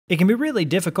It can be really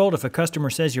difficult if a customer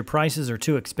says your prices are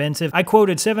too expensive. I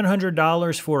quoted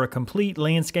 $700 for a complete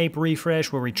landscape refresh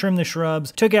where we trimmed the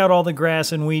shrubs, took out all the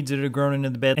grass and weeds that had grown into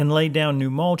the bed, and laid down new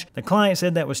mulch. The client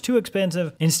said that was too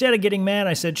expensive. Instead of getting mad,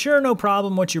 I said, sure, no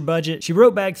problem, what's your budget? She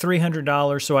wrote back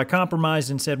 $300, so I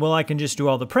compromised and said, well, I can just do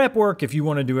all the prep work if you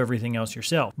want to do everything else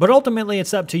yourself. But ultimately,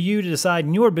 it's up to you to decide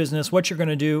in your business what you're going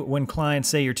to do when clients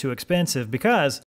say you're too expensive, because